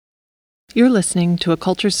You're listening to a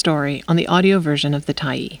culture story on the audio version of The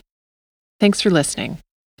Tyee. Thanks for listening.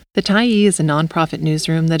 The Tyee is a nonprofit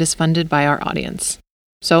newsroom that is funded by our audience.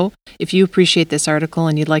 So, if you appreciate this article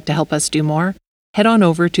and you'd like to help us do more, head on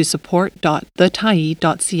over to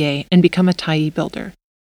support.thetyee.ca and become a Tyee builder.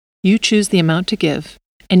 You choose the amount to give,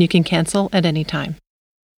 and you can cancel at any time.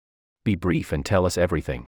 Be Brief and Tell Us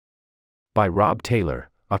Everything. By Rob Taylor,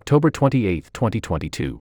 October 28,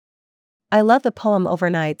 2022. I love the poem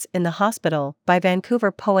Overnights in the Hospital by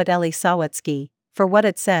Vancouver poet Eli Sawatsky, for what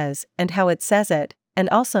it says and how it says it, and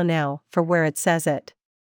also now for where it says it.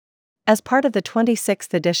 As part of the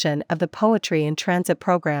 26th edition of the Poetry in Transit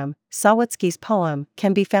program, Sawatsky's poem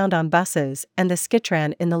can be found on buses and the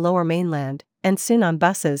Skitran in the Lower Mainland, and soon on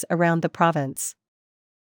buses around the province.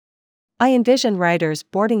 I envision riders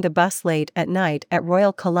boarding the bus late at night at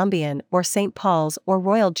Royal Columbian or St. Paul's or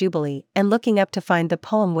Royal Jubilee and looking up to find the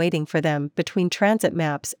poem waiting for them between transit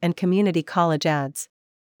maps and community college ads.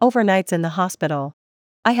 Overnights in the hospital.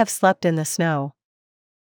 I have slept in the snow.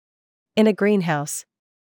 In a greenhouse.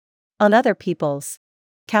 On other people's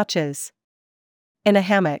couches. In a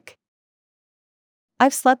hammock.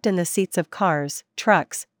 I've slept in the seats of cars,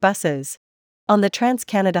 trucks, buses. On the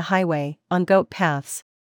Trans-Canada Highway, on goat paths.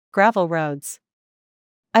 Gravel roads.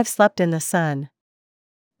 I've slept in the sun.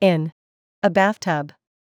 In a bathtub.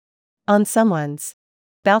 On someone's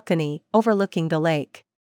balcony overlooking the lake.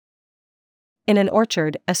 In an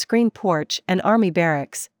orchard, a screen porch, an army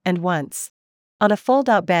barracks, and once. On a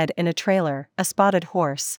fold-out bed in a trailer, a spotted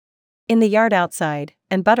horse. In the yard outside,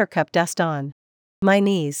 and buttercup dust on my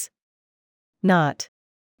knees. Not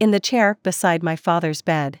in the chair beside my father's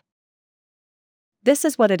bed. This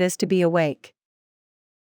is what it is to be awake.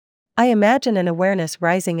 I imagine an awareness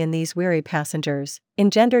rising in these weary passengers,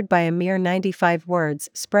 engendered by a mere 95 words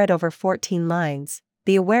spread over 14 lines,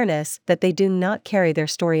 the awareness that they do not carry their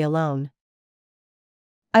story alone.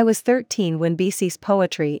 I was 13 when BC's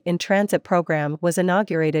Poetry in Transit program was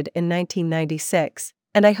inaugurated in 1996,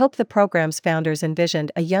 and I hope the program's founders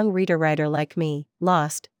envisioned a young reader-writer like me,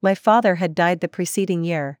 lost. My father had died the preceding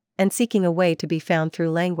year, and seeking a way to be found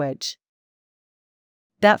through language.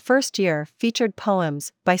 That first year featured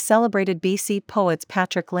poems by celebrated BC poets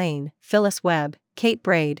Patrick Lane, Phyllis Webb, Kate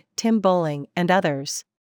Braid, Tim Bowling, and others.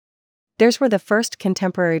 Theirs were the first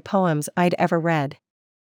contemporary poems I'd ever read.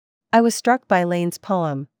 I was struck by Lane's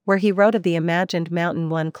poem, where he wrote of the imagined mountain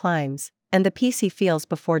one climbs, and the peace he feels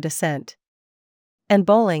before descent. And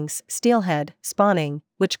Bowling's Steelhead, Spawning,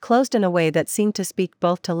 which closed in a way that seemed to speak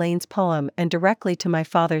both to Lane's poem and directly to my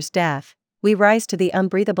father's death. We rise to the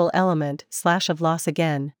unbreathable element / of loss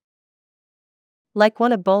again. Like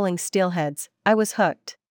one of Bowling's steelheads, I was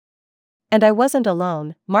hooked. And I wasn't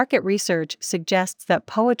alone. Market research suggests that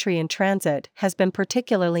poetry in transit has been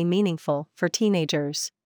particularly meaningful for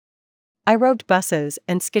teenagers. I rode buses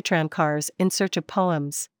and Skitran cars in search of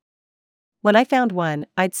poems. When I found one,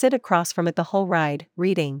 I'd sit across from it the whole ride,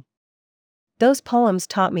 reading. Those poems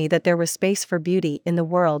taught me that there was space for beauty in the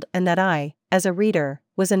world and that I, as a reader,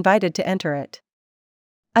 was invited to enter it.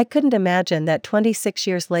 I couldn't imagine that 26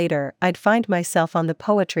 years later I'd find myself on the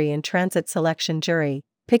Poetry in Transit selection jury,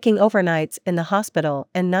 picking Overnights in the Hospital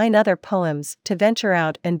and 9 other poems to venture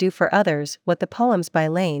out and do for others what the poems by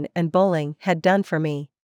Lane and Bowling had done for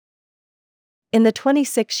me. In the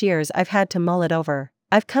 26 years I've had to mull it over,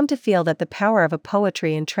 I've come to feel that the power of a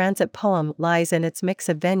Poetry in Transit poem lies in its mix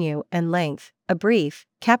of venue and length, a brief,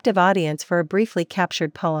 captive audience for a briefly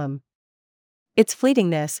captured poem. Its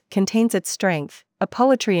fleetingness contains its strength. A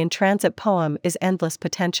Poetry in Transit poem is endless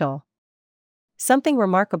potential. Something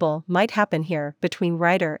remarkable might happen here between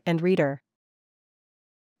writer and reader.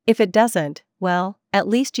 If it doesn't, well, at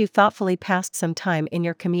least you thoughtfully passed some time in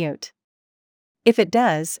your commute. If it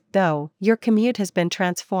does, though, your commute has been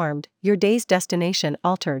transformed, your day's destination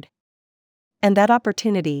altered. And that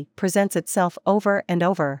opportunity presents itself over and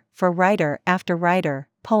over, for writer after writer,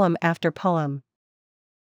 poem after poem.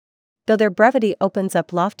 Though their brevity opens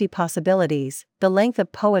up lofty possibilities, the length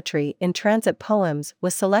of Poetry in Transit poems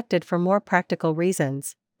was selected for more practical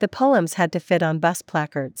reasons. The poems had to fit on bus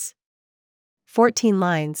placards. 14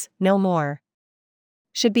 lines, no more.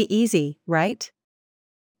 Should be easy, right?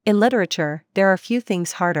 In literature, there are few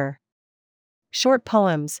things harder. Short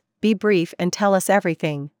poems, be brief and tell us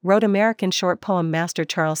everything, wrote American short poem master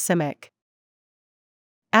Charles Simic.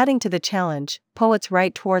 Adding to the challenge, poets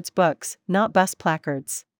write towards books, not bus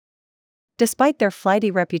placards. Despite their flighty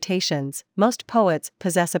reputations, most poets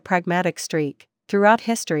possess a pragmatic streak. Throughout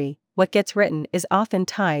history, what gets written is often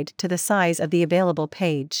tied to the size of the available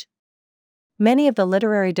page. Many of the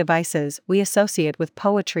literary devices we associate with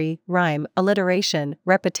poetry, rhyme, alliteration,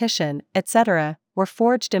 repetition, etc., were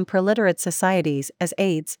forged in preliterate societies as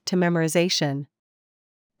aids to memorization.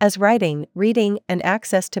 As writing, reading, and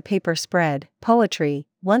access to paper spread, poetry,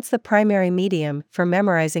 once the primary medium for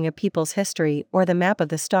memorizing a people's history or the map of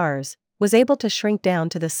the stars, was able to shrink down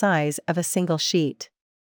to the size of a single sheet.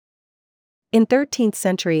 In 13th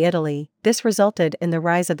century Italy, this resulted in the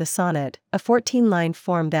rise of the sonnet, a 14-line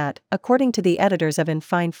form that, according to the editors of In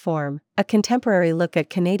Fine Form, a contemporary look at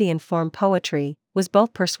Canadian form poetry, was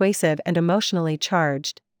both persuasive and emotionally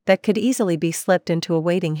charged, that could easily be slipped into a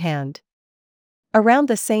waiting hand. Around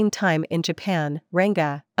the same time in Japan,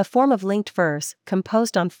 renga, a form of linked verse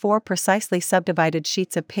composed on 4 precisely subdivided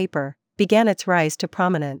sheets of paper, began its rise to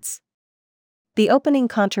prominence. The opening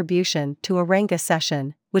contribution to a renga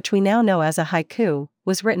session, which we now know as a haiku,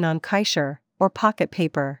 was written on kaisher, or pocket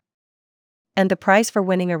paper. And the prize for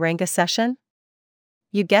winning a renga session?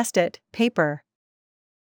 You guessed it, paper.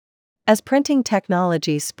 As printing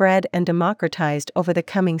technologies spread and democratized over the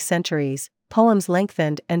coming centuries, poems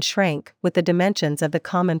lengthened and shrank with the dimensions of the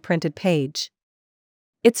common printed page.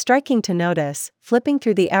 It's striking to notice, flipping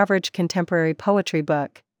through the average contemporary poetry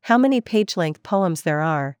book, how many page-length poems there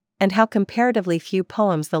are, and how comparatively few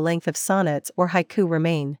poems the length of sonnets or haiku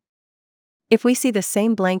remain. If we see the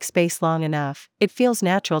same blank space long enough, it feels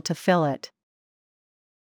natural to fill it.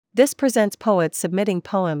 This presents poets submitting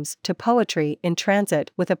poems to Poetry in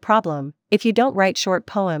Transit with a problem. If you don't write short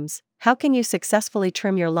poems, how can you successfully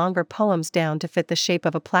trim your longer poems down to fit the shape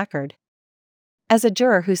of a placard? As a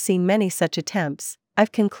juror who's seen many such attempts,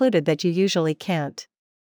 I've concluded that you usually can't.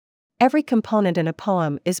 Every component in a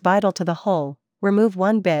poem is vital to the whole. Remove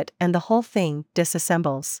one bit and the whole thing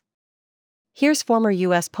disassembles. Here's former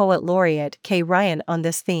U.S. Poet Laureate Kay Ryan on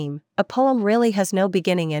this theme. A poem really has no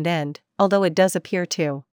beginning and end, although it does appear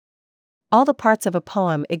to. All the parts of a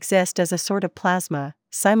poem exist as a sort of plasma,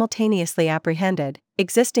 simultaneously apprehended,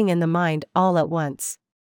 existing in the mind all at once.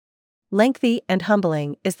 Lengthy and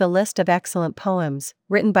humbling is the list of excellent poems,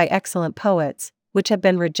 written by excellent poets, which have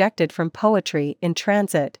been rejected from Poetry in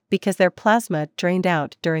Transit because their plasma drained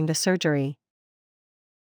out during the surgery.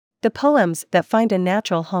 The poems that find a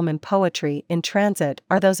natural home in Poetry in Transit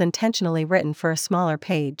are those intentionally written for a smaller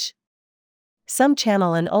page. Some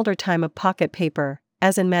channel an older time of pocket paper,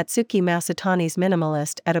 as in Matsuki Masutani's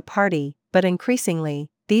Minimalist at a Party, but increasingly,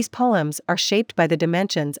 these poems are shaped by the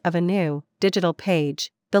dimensions of a new, digital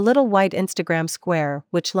page, the little white Instagram square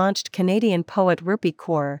which launched Canadian poet Rupi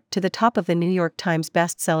Kaur to the top of the New York Times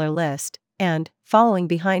bestseller list, and, following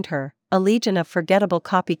behind her, a legion of forgettable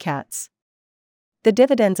copycats. The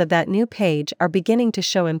dividends of that new page are beginning to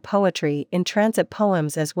show in Poetry in Transit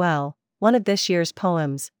poems as well. One of this year's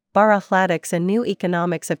poems, Barahladix and New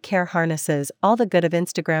Economics of Care, harnesses all the good of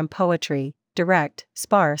Instagram poetry, direct,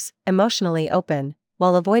 sparse, emotionally open,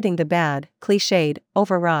 while avoiding the bad, cliched,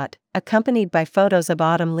 overwrought, accompanied by photos of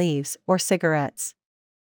autumn leaves or cigarettes.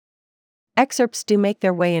 Excerpts do make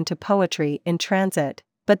their way into Poetry in Transit,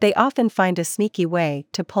 but they often find a sneaky way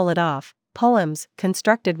to pull it off, poems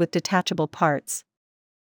constructed with detachable parts.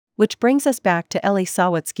 Which brings us back to Elie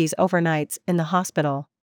Sawatsky's Overnights in the Hospital.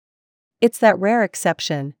 It's that rare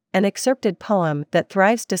exception, an excerpted poem that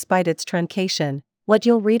thrives despite its truncation. What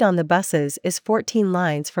you'll read on the buses is 14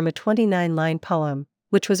 lines from a 29-line poem,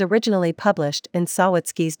 which was originally published in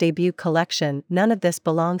Sawatsky's debut collection None of This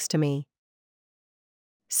Belongs to Me.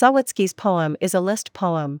 Sawatsky's poem is a list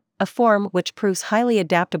poem, a form which proves highly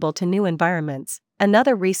adaptable to new environments.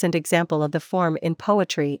 Another recent example of the form in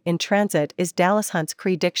Poetry in Transit is Dallas Hunt's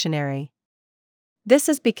Cree Dictionary. This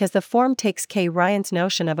is because the form takes Kay Ryan's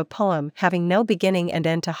notion of a poem having no beginning and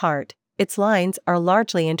end to heart. Its lines are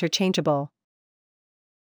largely interchangeable.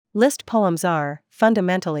 List poems are,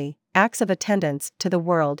 fundamentally, acts of attendance to the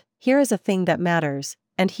world. Here is a thing that matters,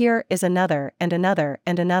 and here is another and another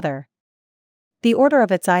and another. The order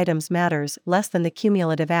of its items matters less than the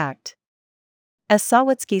cumulative act. As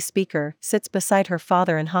Sawatsky's speaker sits beside her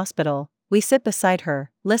father in hospital, we sit beside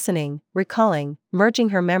her, listening, recalling, merging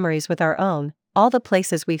her memories with our own, all the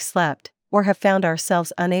places we've slept, or have found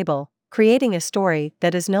ourselves unable, creating a story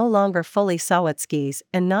that is no longer fully Sawatsky's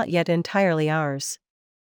and not yet entirely ours.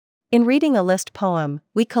 In reading a list poem,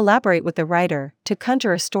 we collaborate with the writer to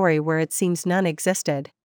conjure a story where it seems none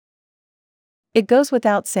existed. It goes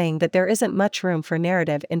without saying that there isn't much room for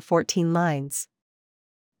narrative in 14 lines.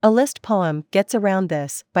 A list poem gets around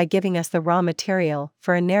this by giving us the raw material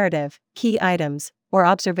for a narrative, key items, or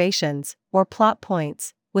observations, or plot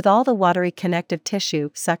points, with all the watery connective tissue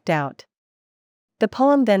sucked out. The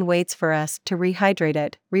poem then waits for us to rehydrate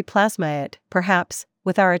it, replasma it, perhaps,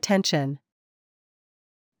 with our attention.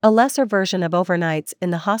 A lesser version of Overnights in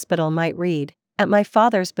the Hospital might read, At my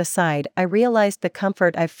father's beside I realized the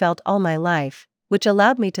comfort I've felt all my life, which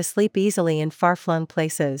allowed me to sleep easily in far-flung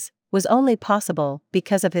places, was only possible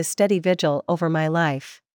because of his steady vigil over my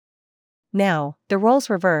life. Now, the roles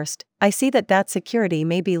reversed, I see that security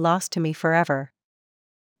may be lost to me forever.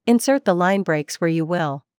 Insert the line breaks where you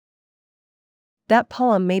will. That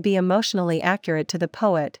poem may be emotionally accurate to the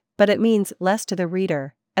poet, but it means less to the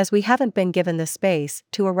reader, as we haven't been given the space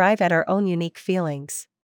to arrive at our own unique feelings.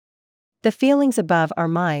 The feelings above are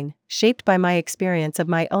mine, shaped by my experience of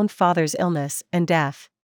my own father's illness and death.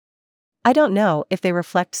 I don't know if they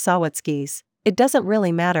reflect Sawatsky's, it doesn't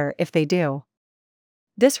really matter if they do.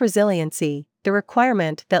 This resiliency, the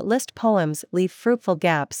requirement that list poems leave fruitful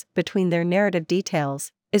gaps between their narrative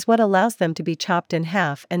details, is what allows them to be chopped in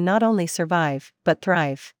half and not only survive, but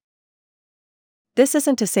thrive. This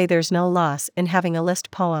isn't to say there's no loss in having a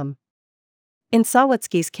list poem. In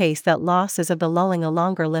Sawatsky's case, that loss is of the lulling a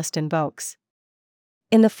longer list invokes.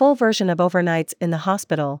 In the full version of Overnights in the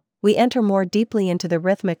Hospital, we enter more deeply into the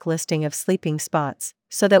rhythmic listing of sleeping spots,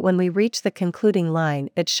 so that when we reach the concluding line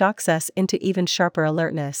it shocks us into even sharper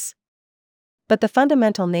alertness. But the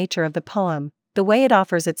fundamental nature of the poem, the way it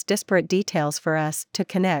offers its disparate details for us to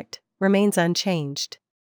connect, remains unchanged.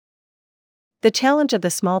 The challenge of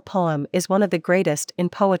the small poem is one of the greatest in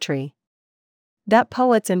poetry. That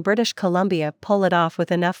poets in British Columbia pull it off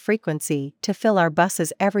with enough frequency to fill our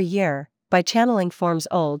buses every year, by channeling forms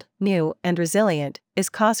old, new, and resilient, is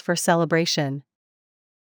cause for celebration.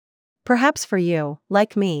 Perhaps for you,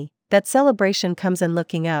 like me, that celebration comes in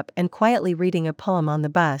looking up and quietly reading a poem on the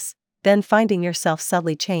bus, then finding yourself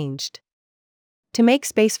subtly changed. To make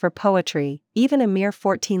space for poetry, even a mere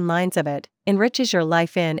 14 lines of it, enriches your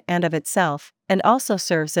life in and of itself, and also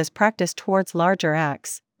serves as practice towards larger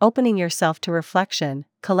acts, opening yourself to reflection,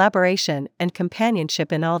 collaboration, and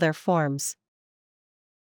companionship in all their forms.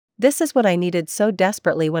 This is what I needed so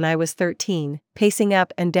desperately when I was 13, pacing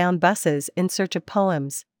up and down buses in search of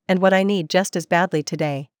poems, and what I need just as badly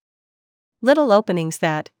today. Little openings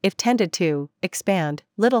that, if tended to, expand,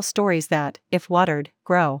 little stories that, if watered,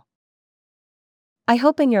 grow. I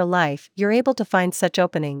hope in your life you're able to find such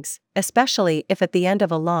openings, especially if at the end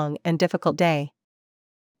of a long and difficult day.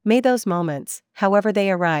 May those moments, however they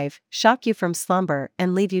arrive, shock you from slumber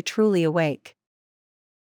and leave you truly awake.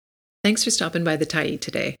 Thanks for stopping by the Tyee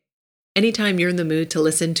today. Anytime you're in the mood to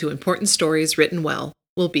listen to important stories written well,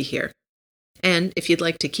 we'll be here. And if you'd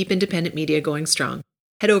like to keep independent media going strong,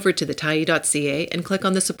 head over to thetyee.ca and click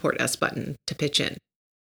on the Support Us button to pitch in.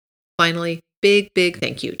 Finally, big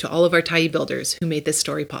thank you to all of our Tyee builders who made this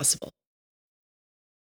story possible.